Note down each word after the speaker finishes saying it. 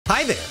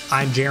Hi there,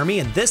 I'm Jeremy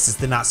and this is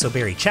the Not So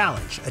Berry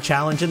Challenge, a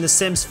challenge in The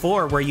Sims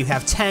 4 where you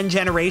have 10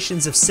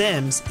 generations of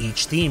Sims,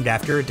 each themed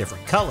after a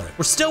different color.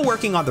 We're still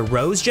working on the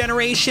Rose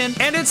generation,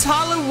 and it's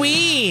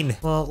Halloween!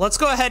 Well, let's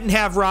go ahead and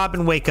have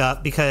Robin wake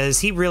up because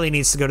he really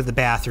needs to go to the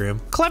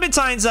bathroom.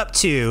 Clementine's up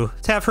too,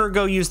 to have her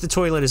go use the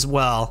toilet as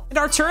well. And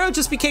Arturo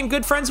just became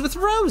good friends with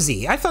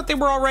Rosie. I thought they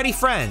were already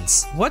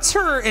friends. What's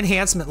her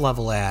enhancement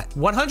level at?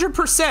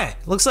 100%.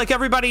 Looks like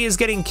everybody is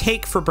getting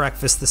cake for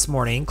breakfast this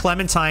morning.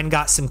 Clementine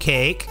got some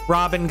cake.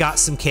 Robin got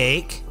some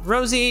cake.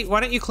 Rosie, why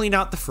don't you clean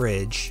out the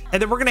fridge?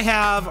 And then we're gonna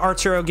have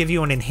Arturo give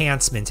you an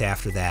enhancement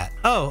after that.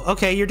 Oh,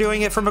 okay, you're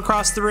doing it from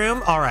across the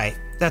room? All right,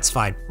 that's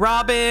fine.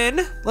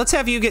 Robin, let's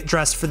have you get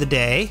dressed for the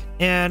day.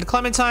 And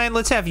Clementine,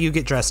 let's have you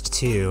get dressed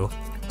too.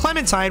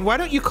 Clementine, why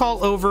don't you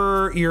call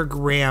over your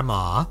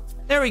grandma?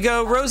 There we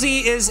go,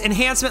 Rosie is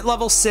enhancement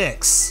level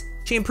 6.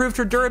 She improved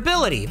her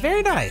durability,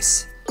 very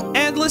nice.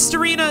 And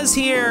Listerina's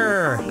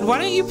here. Why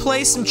don't you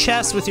play some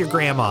chess with your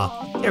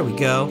grandma? There we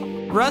go.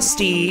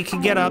 Rusty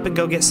can get up and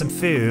go get some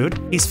food.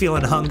 He's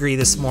feeling hungry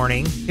this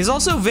morning. He's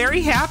also very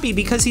happy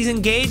because he's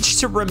engaged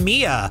to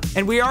Ramia,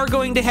 and we are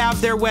going to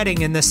have their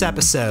wedding in this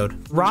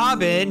episode.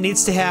 Robin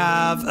needs to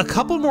have a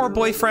couple more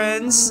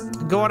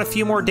boyfriends, go on a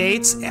few more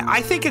dates.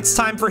 I think it's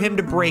time for him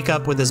to break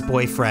up with his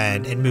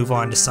boyfriend and move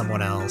on to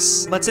someone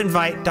else. Let's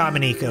invite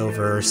Dominique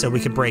over so we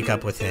can break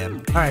up with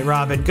him. All right,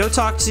 Robin, go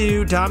talk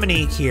to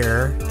Dominique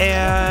here,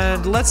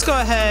 and let's go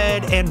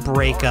ahead and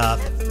break up.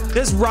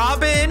 Does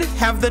Robin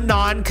have the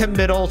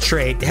non-committal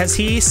trait? Has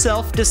he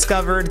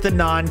self-discovered the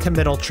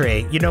non-committal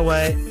trait? You know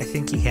what? I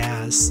think he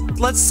has.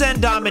 Let's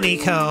send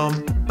Dominique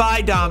home.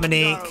 Bye,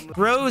 Dominique.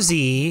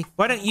 Rosie,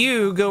 why don't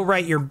you go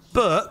write your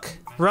book?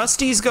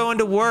 Rusty's going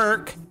to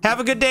work. Have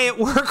a good day at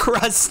work,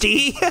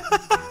 Rusty.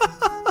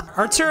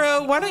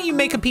 Arturo, why don't you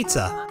make a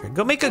pizza?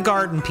 Go make a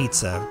garden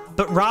pizza.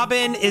 But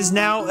Robin is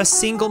now a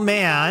single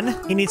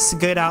man. He needs to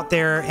get out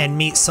there and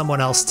meet someone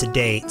else to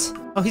date.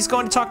 Oh, he's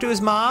going to talk to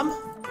his mom?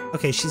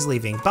 Okay, she's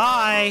leaving.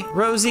 Bye.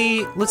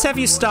 Rosie, let's have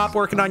you stop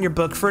working on your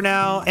book for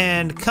now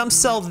and come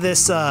sell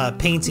this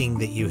painting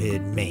that you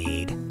had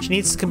made. She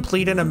needs to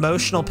complete an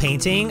emotional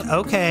painting.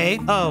 Okay.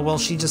 Oh, well,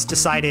 she just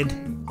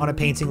decided on a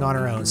painting on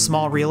her own.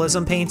 Small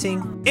realism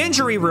painting.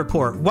 Injury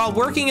report. While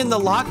working in the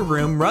locker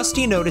room,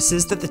 Rusty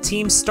notices that the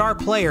team's star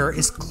player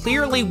is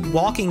clearly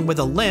walking with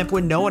a limp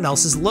when no one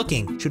else is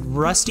looking. Should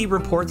Rusty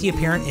report the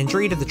apparent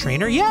injury to the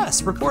trainer?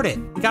 Yes, report it.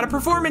 We got a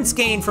performance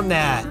gain from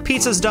that.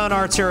 Pizza's done,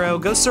 Arturo.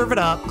 Go serve it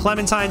up.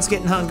 Clementine's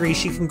getting hungry.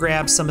 She can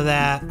grab some of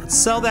that.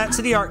 Sell that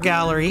to the art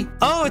gallery.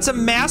 Oh, it's a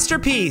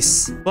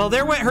masterpiece. Well,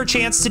 there went her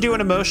chance to do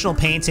an emotional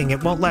painting.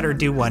 It won't let her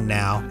do one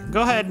now.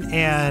 Go ahead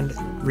and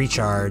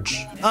recharge.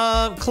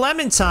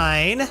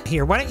 Clementine,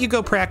 here, why don't you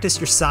go practice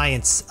your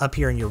science up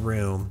here in your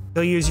room?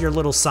 Go use your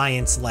little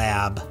science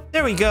lab.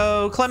 There we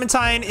go.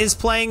 Clementine is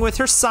playing with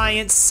her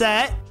science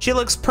set. She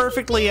looks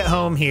perfectly at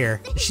home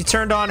here. She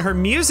turned on her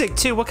music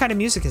too. What kind of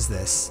music is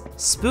this?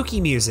 Spooky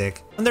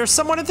music. And there's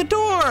someone at the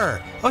door.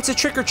 Oh, it's a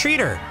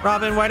trick-or-treater.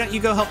 Robin, why don't you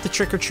go help the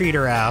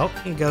trick-or-treater out?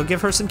 Here you go,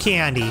 give her some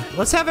candy.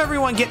 Let's have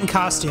everyone get in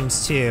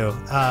costumes too.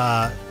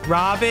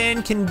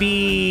 Robin can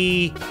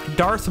be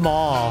Darth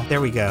Maul.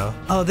 There we go.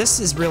 Oh, this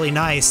is really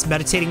nice.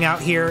 Meditating out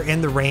here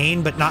in the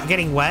rain, but not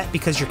getting wet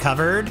because you're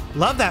covered.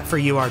 Love that for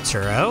you,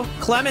 Arturo.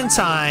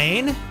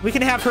 Clementine, we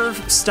can have her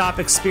stop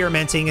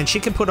experimenting and she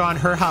can put on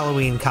her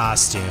Halloween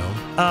costume.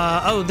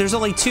 Oh, there's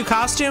only 2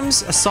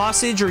 costumes, a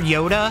sausage or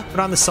Yoda. Put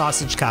on the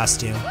sausage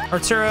costume.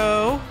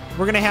 Arturo,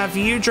 we're gonna have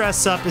you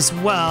dress up as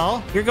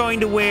well. You're going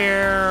to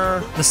wear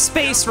the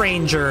Space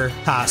Ranger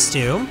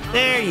costume.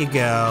 There you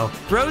go.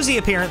 Rosie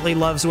apparently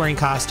loves wearing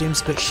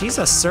costumes, but she's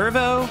a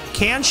servo.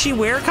 Can she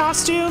wear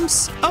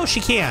costumes? Oh,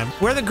 she can.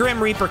 Wear the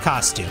Grim Reaper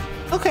costume.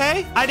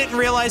 Okay, I didn't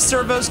realize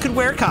servos could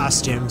wear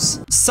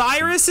costumes.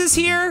 Cyrus is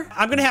here.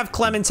 I'm gonna have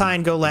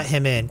Clementine go let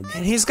him in.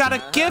 And he's got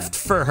a gift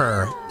for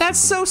her. That's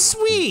so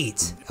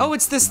sweet. Oh,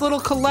 it's this little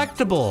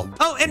collectible.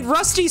 Oh, and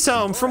Rusty's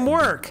home from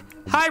work.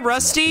 Hi,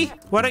 Rusty.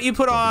 Why don't you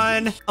put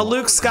on a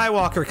Luke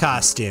Skywalker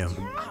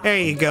costume? There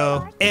you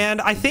go.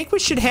 And I think we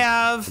should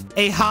have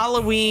a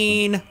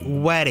Halloween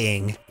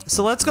wedding.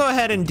 So let's go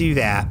ahead and do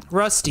that.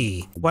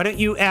 Rusty, why don't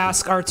you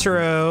ask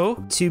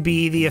Arturo to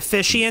be the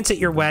officiant at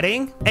your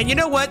wedding? And you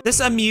know what? This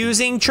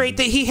amusing trait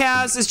that he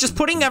has is just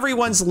putting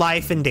everyone's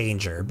life in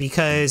danger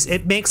because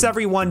it makes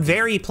everyone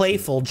very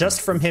playful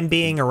just from him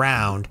being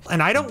around.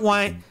 And I don't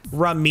want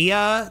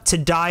Ramia to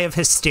die of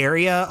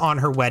hysteria on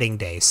her wedding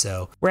day.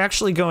 So we're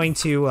actually going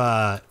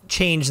to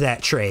change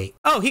that trait.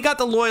 Oh, he got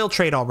the loyal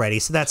trait already,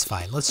 so that's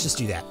fine. Let's just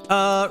do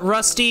that.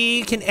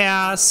 Rusty can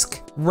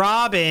ask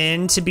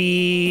Robin to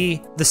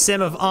be the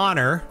Sim of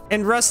Honor.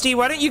 And Rusty,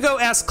 why don't you go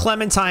ask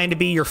Clementine to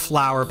be your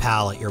flower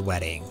pal at your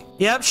wedding?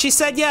 Yep, she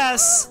said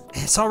yes.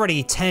 It's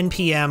already 10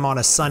 p.m. on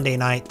a Sunday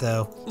night,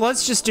 though.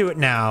 Let's just do it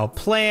now.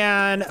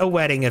 Plan a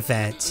wedding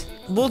event.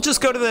 We'll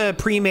just go to the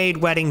pre-made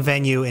wedding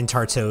venue in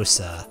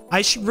Tartosa.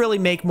 I should really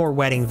make more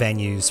wedding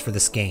venues for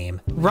this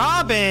game.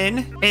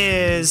 Robin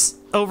is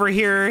over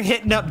here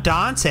hitting up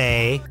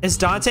Dante. Is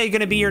Dante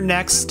gonna be your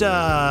next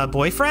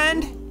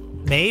boyfriend?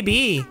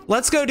 Maybe.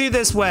 Let's go do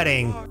this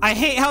wedding. I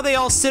hate how they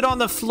all sit on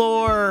the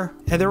floor.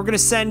 And then we're gonna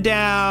send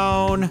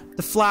down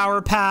the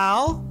flower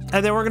pal.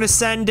 And then we're gonna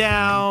send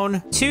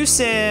down 2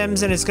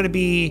 Sims, and it's gonna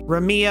be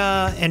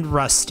Ramia and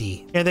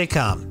Rusty. Here they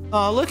come.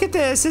 Oh, look at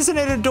this. Isn't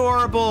it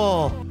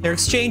adorable? They're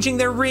exchanging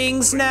their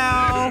rings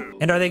now.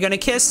 And are they gonna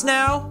kiss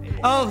now?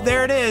 Oh,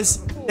 there it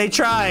is. They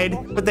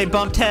tried, but they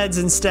bumped heads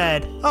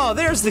instead. Oh,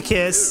 there's the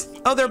kiss.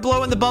 Oh, they're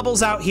blowing the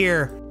bubbles out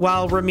here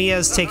while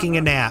Ramia's taking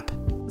a nap.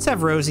 Let's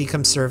have Rosie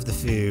come serve the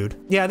food.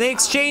 Yeah, they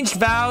exchanged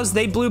vows,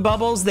 they blew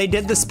bubbles, they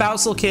did the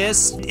spousal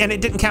kiss, and it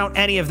didn't count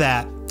any of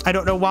that. I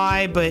don't know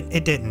why, but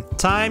it didn't.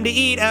 Time to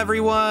eat,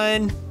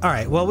 everyone. All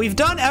right, well, we've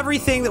done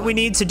everything that we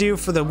need to do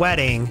for the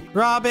wedding.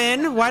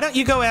 Robin, why don't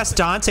you go ask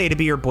Dante to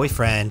be your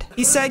boyfriend?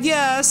 He said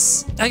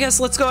yes. I guess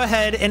let's go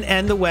ahead and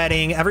end the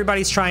wedding.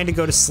 Everybody's trying to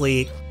go to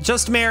sleep.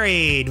 Just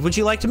married. Would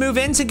you like to move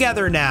in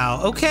together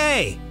now?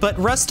 Okay. But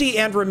Rusty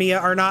and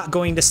Ramia are not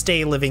going to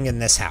stay living in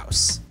this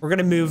house. We're going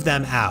to move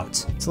them out.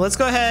 So let's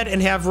go ahead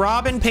and have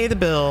Robin pay the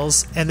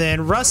bills, and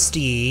then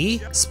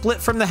Rusty split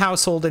from the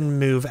household and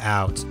move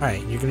out. All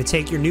right, you're going to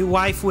take your new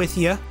wife with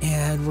you,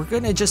 and we're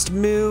going to just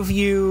move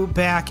you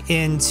back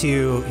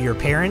into your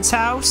parents'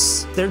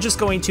 house. They're just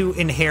going to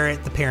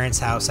inherit the parents'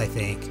 house, I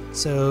think.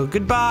 So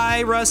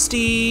goodbye,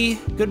 Rusty.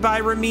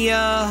 Goodbye,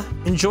 Ramia.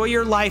 Enjoy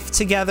your life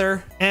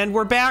together. And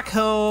we're back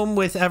home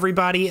with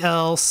everybody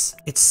else.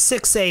 It's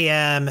 6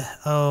 a.m.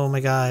 Oh my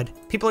God.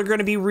 People are going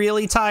to be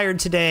really tired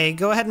today.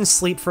 Go ahead and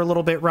sleep for a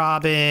little bit,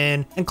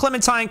 Robin. And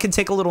Clementine can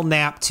take a little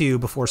nap too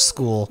before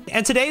school.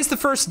 And today's the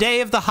first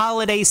day of the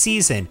holiday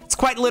season. It's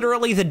quite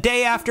literally the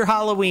day after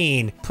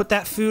Halloween. Put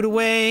that food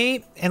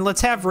away, and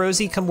let's have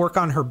Rosie come work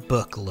on her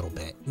book a little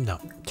bit. No,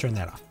 turn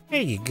that off.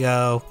 There you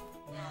go.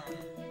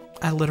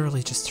 I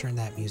literally just turned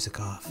that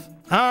music off.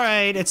 All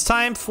right, it's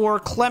time for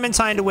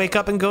Clementine to wake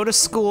up and go to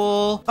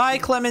school. Bye,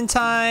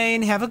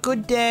 Clementine. Have a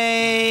good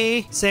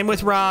day. Same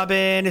with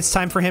Robin. It's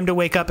time for him to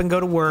wake up and go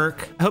to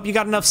work. I hope you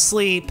got enough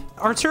sleep.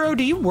 Arturo,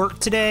 do you work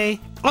today?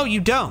 Oh, you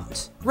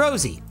don't.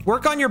 Rosie,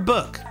 work on your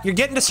book. You're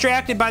getting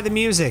distracted by the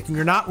music and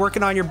you're not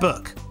working on your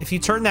book. If you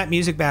turn that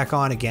music back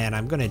on again,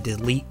 I'm gonna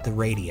delete the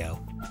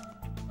radio.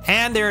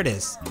 And there it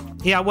is.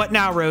 Yeah, what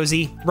now,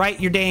 Rosie?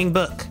 Write your dang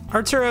book.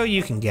 Arturo,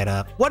 you can get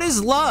up. What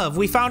is love?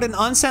 We found an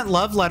unsent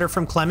love letter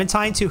from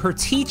Clementine to her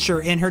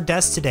teacher in her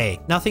desk today.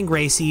 Nothing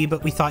racy,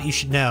 but we thought you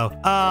should know.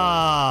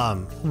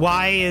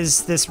 Why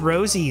is this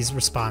Rosie's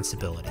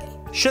responsibility?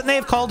 Shouldn't they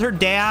have called her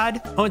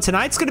dad? Oh, and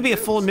tonight's gonna be a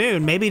full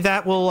moon. Maybe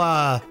that will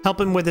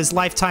help him with his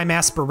lifetime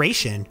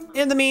aspiration.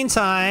 In the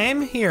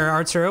meantime, here,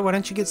 Arturo, why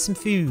don't you get some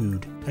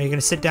food? Are you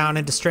gonna sit down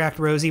and distract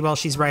Rosie while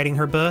she's writing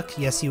her book?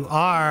 Yes, you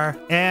are.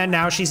 And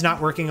now she's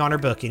not working on her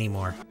book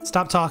anymore.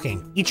 Stop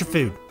talking. Eat your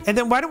food. And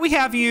then why don't we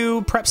have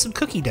you prep some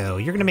cookie dough?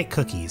 You're gonna make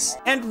cookies.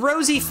 And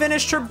Rosie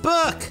finished her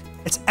book.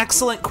 It's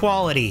excellent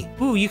quality.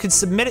 Ooh, you could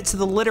submit it to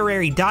the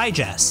Literary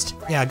Digest.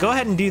 Yeah, go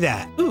ahead and do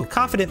that. Ooh,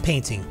 confident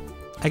painting.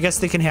 I guess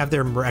they can have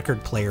their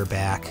record player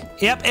back.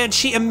 Yep, and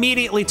she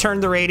immediately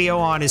turned the radio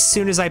on as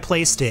soon as I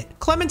placed it.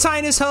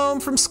 Clementine is home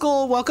from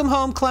school. Welcome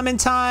home,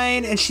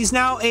 Clementine. And she's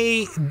now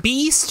a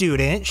B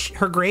student.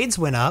 Her grades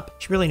went up.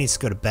 She really needs to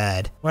go to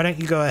bed. Why don't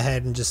you go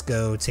ahead and just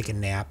go take a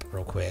nap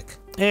real quick?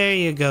 There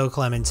you go,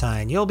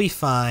 Clementine. You'll be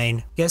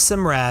fine. Get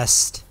some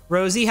rest.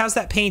 Rosie, how's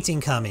that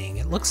painting coming?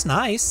 It looks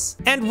nice.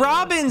 And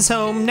Robin's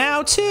home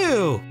now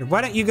too.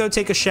 Why don't you go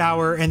take a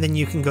shower and then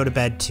you can go to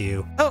bed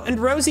too. Oh, and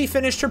Rosie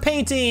finished her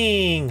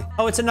painting.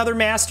 Oh, it's another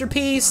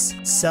masterpiece.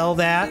 Sell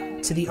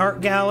that to the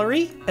art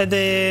gallery. And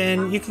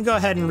then you can go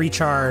ahead and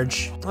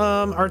recharge.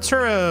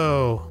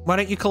 Arturo, why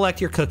don't you collect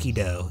your cookie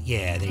dough?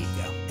 Yeah, there you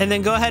go. And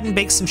then go ahead and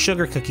bake some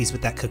sugar cookies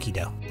with that cookie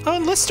dough. Oh,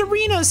 and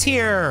Listerina's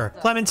here.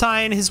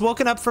 Clementine has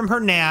woken up from her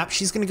nap.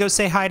 She's gonna go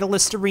say hi to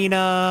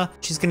Listerina.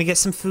 She's gonna get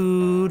some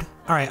food.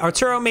 All right,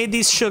 Arturo made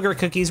these sugar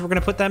cookies. We're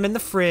gonna put them in the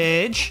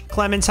fridge.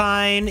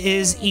 Clementine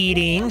is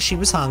eating. She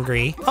was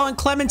hungry. Oh, and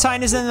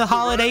Clementine is in the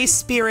holiday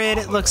spirit,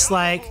 it looks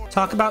like.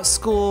 Talk about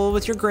school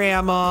with your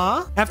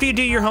grandma. After you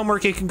do your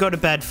homework, you can go to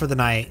bed for the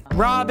night.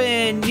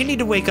 Robin, you need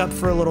to wake up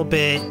for a little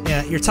bit.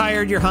 Yeah, you're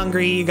tired, you're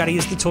hungry, you gotta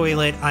use the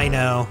toilet, I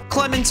know.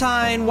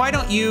 Clementine, why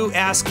don't you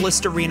ask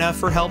Listerina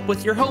for help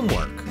with your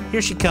homework?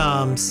 Here she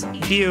comes.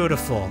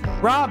 Beautiful.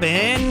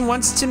 Robin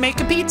wants to make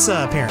a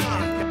pizza,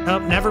 apparently. Oh,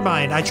 never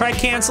mind. I tried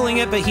canceling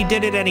it, but he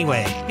did it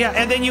anyway. Yeah,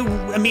 and then you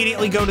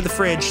immediately go to the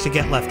fridge to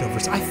get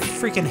leftovers. I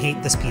freaking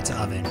hate this pizza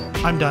oven.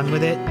 I'm done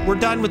with it. We're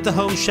done with the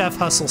home chef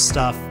hustle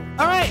stuff.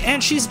 All right,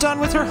 and she's done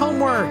with her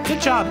homework.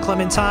 Good job,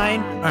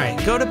 Clementine. All right,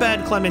 go to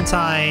bed,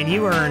 Clementine.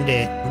 You earned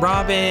it.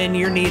 Robin,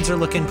 your needs are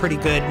looking pretty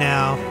good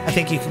now. I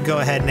think you can go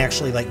ahead and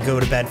actually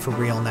go to bed for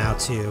real now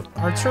too.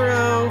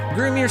 Arturo,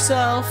 groom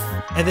yourself.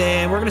 And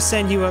then we're gonna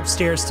send you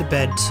upstairs to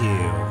bed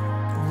too.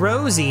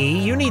 Rosie,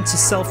 you need to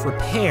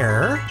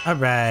self-repair. All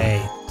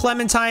right.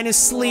 Clementine is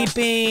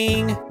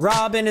sleeping,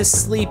 Robin is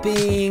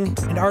sleeping,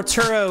 and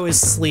Arturo is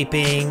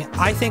sleeping.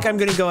 I think I'm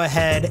gonna go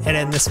ahead and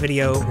end this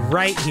video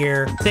right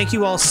here. Thank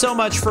you all so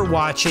much for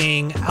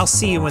watching. I'll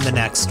see you in the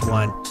next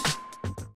one.